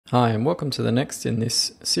Hi, and welcome to the next in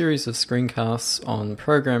this series of screencasts on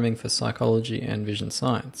programming for psychology and vision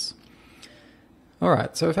science.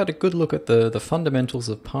 Alright, so we've had a good look at the fundamentals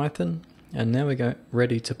of Python, and now we're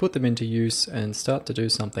ready to put them into use and start to do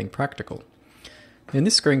something practical. In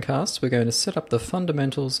this screencast, we're going to set up the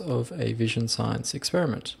fundamentals of a vision science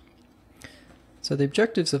experiment. So the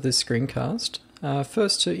objectives of this screencast are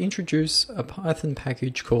first to introduce a Python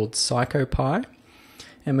package called PsychoPy,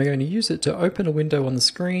 and we're going to use it to open a window on the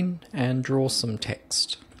screen and draw some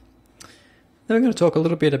text. Then we're going to talk a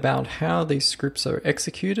little bit about how these scripts are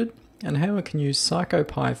executed and how we can use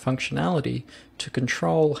PsychoPy functionality to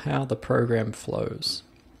control how the program flows.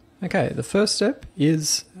 Okay, the first step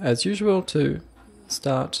is, as usual, to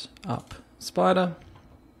start up Spyder,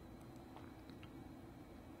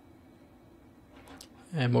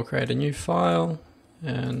 and we'll create a new file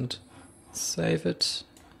and save it.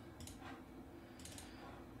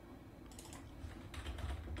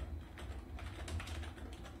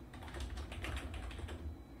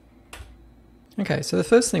 Okay, so the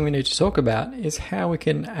first thing we need to talk about is how we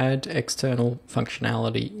can add external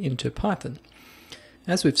functionality into Python.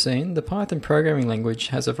 As we've seen, the Python programming language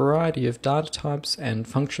has a variety of data types and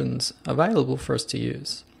functions available for us to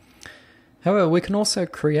use. However, we can also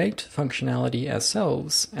create functionality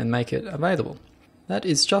ourselves and make it available. That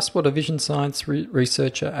is just what a vision science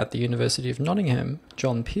researcher at the University of Nottingham,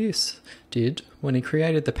 John Pearce, did when he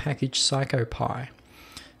created the package PsychoPy,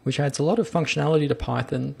 which adds a lot of functionality to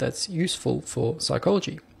Python that's useful for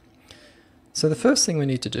psychology. So the first thing we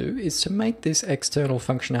need to do is to make this external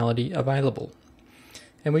functionality available.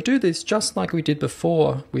 And we do this just like we did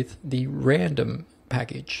before with the random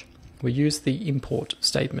package. We use the import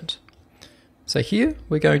statement. So here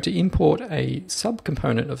we're going to import a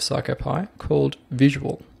subcomponent of PsychoPy called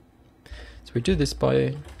visual. So we do this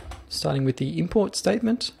by starting with the import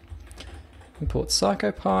statement, import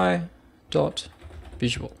PsychoPy.visual.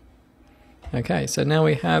 Okay, so now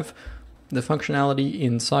we have the functionality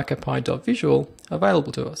in PsychoPy.visual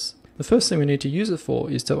available to us. The first thing we need to use it for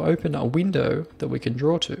is to open a window that we can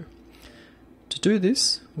draw to. To do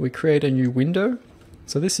this, we create a new window.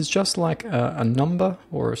 So this is just like a number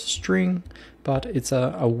or a string, but it's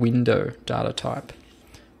a window data type.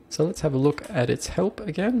 So let's have a look at its help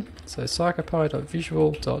again. So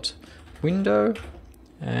PsychoPy.visual.window,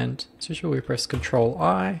 and as usual we press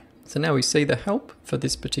Ctrl-I. So now we see the help for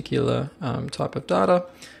this particular type of data,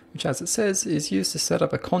 which, as it says, is used to set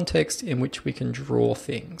up a context in which we can draw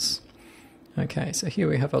things. Okay, so here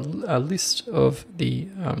we have a list of the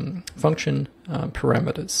function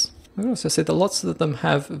parameters. We can also see that lots of them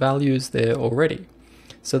have values there already.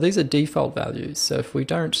 So these are default values. So if we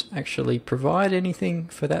don't actually provide anything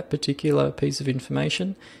for that particular piece of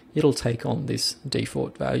information, it'll take on this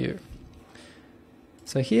default value.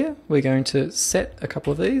 So here we're going to set a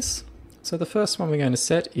couple of these. So the first one we're going to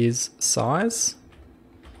set is size.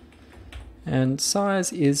 And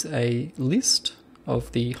size is a list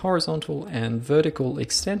of the horizontal and vertical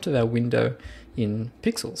extent of our window in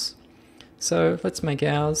pixels. So let's make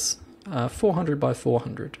ours 400 by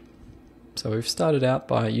 400. So we've started out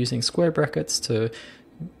by using square brackets to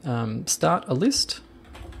start a list.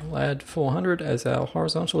 We'll add 400 as our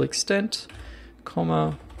horizontal extent,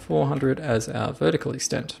 comma 400 as our vertical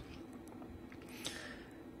extent.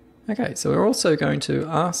 Okay, so we're also going to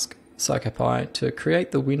ask PsychoPy to create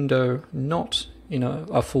the window not in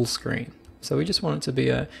a full screen. So we just want it to be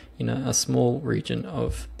a small region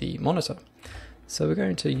of the monitor. So we're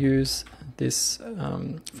going to use this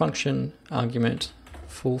function argument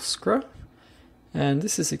fullscr, and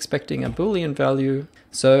this is expecting a Boolean value,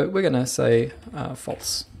 so we're going to say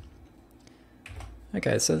false.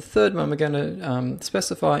 Okay, so the third one we're going to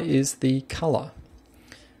specify is the color.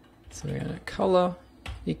 So we're going to color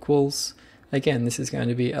equals, again, this is going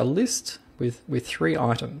to be a list with 3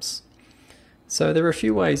 items. So there are a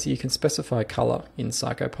few ways you can specify color in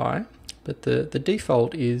PsychoPy, but the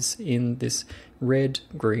default is in this red,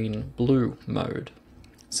 green, blue mode.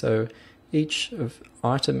 So each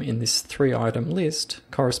item in this 3-item list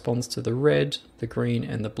corresponds to the red, the green,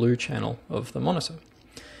 and the blue channel of the monitor.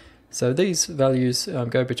 So these values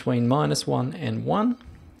go between -1 and 1.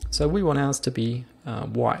 So we want ours to be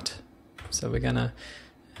white. So we're going to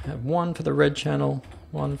have 1 for the red channel,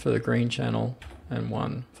 1 for the green channel, and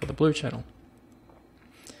 1 for the blue channel.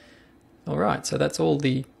 Alright, so that's all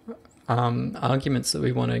the arguments that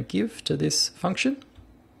we want to give to this function.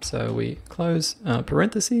 So we close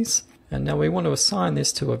parentheses, and now we want to assign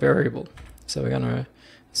this to a variable. So we're going to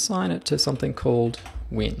assign it to something called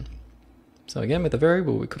win. So again, with a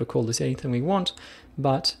variable, we could have called this anything we want,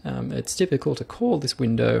 but it's typical to call this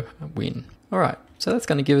window win. All right, so that's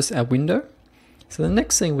going to give us our window. So the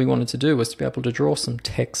next thing we wanted to do was to be able to draw some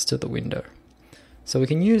text to the window. So we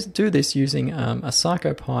can do this using a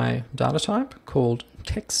CircuitPy data type called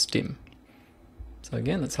TextStim. So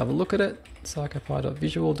again, let's have a look at it.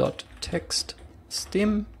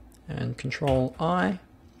 CircuitPy.visual.textstim and Control I.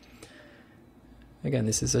 Again,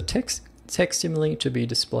 this is a text stimuli to be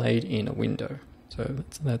displayed in a window. So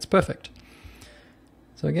that's perfect.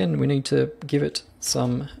 So again, we need to give it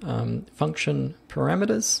some function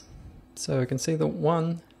parameters. So we can see the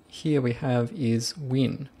one here we have is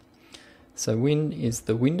win. So win is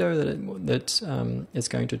the window that it's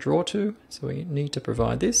going to draw to. So we need to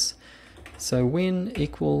provide this. So win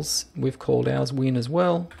equals, we've called ours win as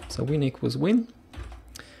well. So win equals win.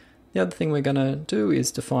 The other thing we're going to do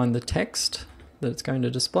is define the text that it's going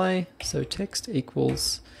to display. So text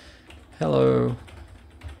equals hello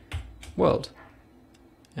world.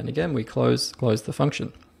 And again, we close the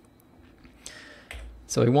function.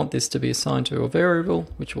 So we want this to be assigned to a variable,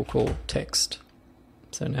 which we'll call text.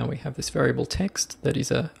 So now we have this variable text that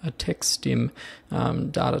is a TextStim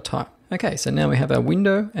data type. Okay, so now we have our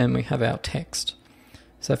window and we have our text.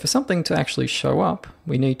 So for something to actually show up,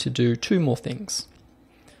 we need to do two more things.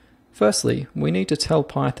 Firstly, we need to tell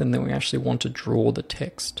Python that we actually want to draw the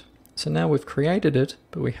text. So now we've created it,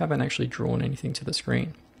 but we haven't actually drawn anything to the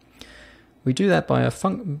screen. We do that by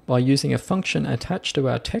using a function attached to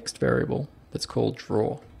our text variable that's called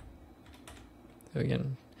draw. So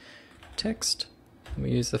again, text, and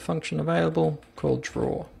we use the function available called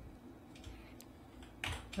draw.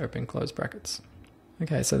 Open close brackets.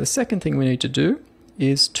 Okay, so the second thing we need to do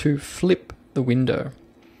is to flip the window.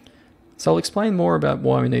 So I'll explain more about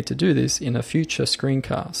why we need to do this in a future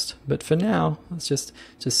screencast. But for now, let's just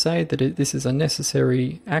say that this is a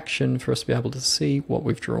necessary action for us to be able to see what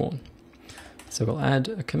we've drawn. So we'll add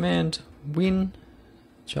a command win,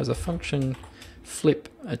 which has a function flip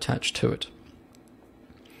attached to it.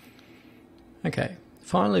 Okay,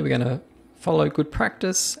 finally we're going to follow good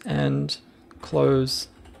practice and close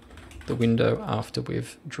the window after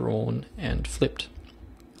we've drawn and flipped.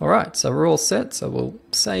 Alright, so we're all set, so we'll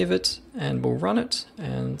save it and we'll run it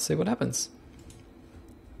and see what happens.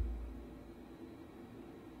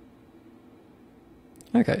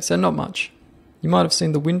 Okay, so not much. You might have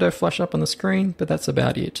seen the window flash up on the screen, but that's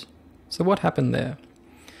about it. So what happened there?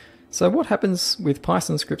 So what happens with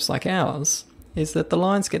Python scripts like ours is that the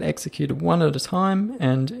lines get executed one at a time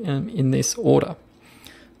and in this order.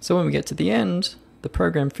 So when we get to the end, the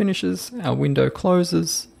program finishes, our window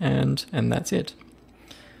closes, and that's it.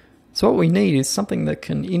 So what we need is something that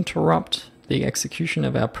can interrupt the execution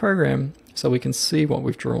of our program so we can see what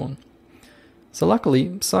we've drawn. So luckily,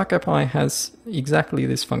 CircuitPy has exactly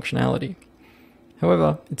this functionality.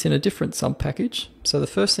 However, it's in a different sub-package, so the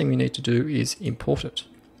first thing we need to do is import it.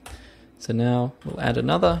 So now we'll add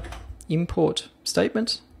another import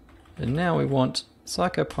statement, and now we want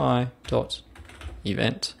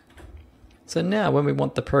CircuitPy.event. So now when we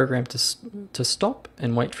want the program to stop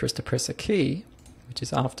and wait for us to press a key, which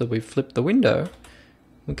is after we've flipped the window,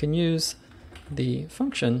 we can use the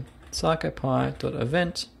function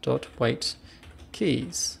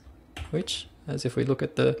CircuitPy.event.waitKeys, which, as if we look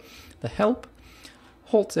at the help,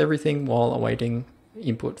 halts everything while awaiting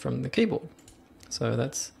input from the keyboard. So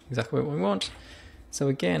that's exactly what we want. So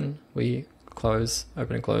again, we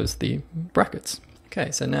open and close the brackets.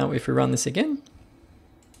 Okay, so now if we run this again,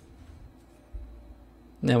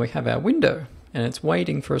 now we have our window and it's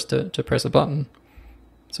waiting for us to press a button.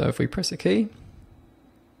 So if we press a key,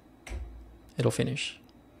 it'll finish.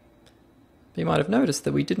 You might have noticed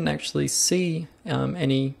that we didn't actually see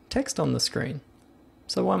any text on the screen.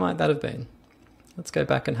 So why might that have been? Let's go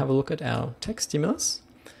back and have a look at our text stimulus,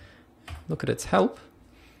 look at its help,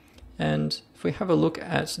 and if we have a look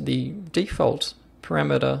at the default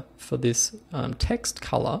parameter for this text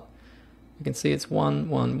color, you can see it's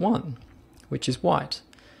 111, which is white.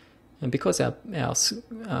 And because our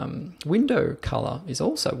window color is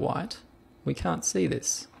also white, we can't see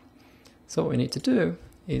this. So what we need to do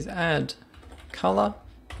is add color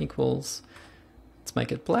equals, let's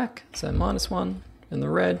make it black, so -1 in the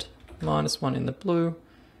red, -1 in the blue,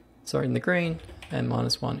 sorry, in the green, and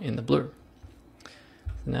 -1 in the blue.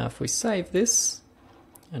 So now if we save this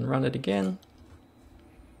and run it again,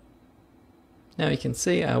 now you can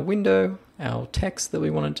see our window, our text that we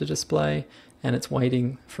wanted to display, and it's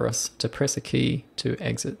waiting for us to press a key to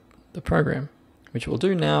exit the program, which we'll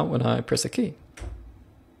do now when I press a key.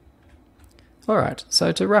 Alright,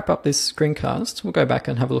 so to wrap up this screencast, we'll go back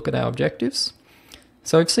and have a look at our objectives.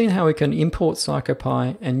 So we've seen how we can import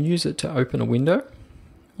CircuitPy and use it to open a window.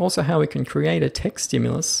 Also how we can create a text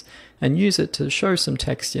stimulus and use it to show some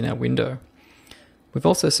text in our window. We've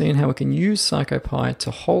also seen how we can use CyclePy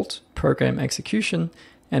to halt program execution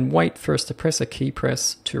and wait for us to press a key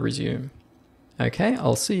press to resume. Okay,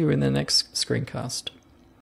 I'll see you in the next screencast.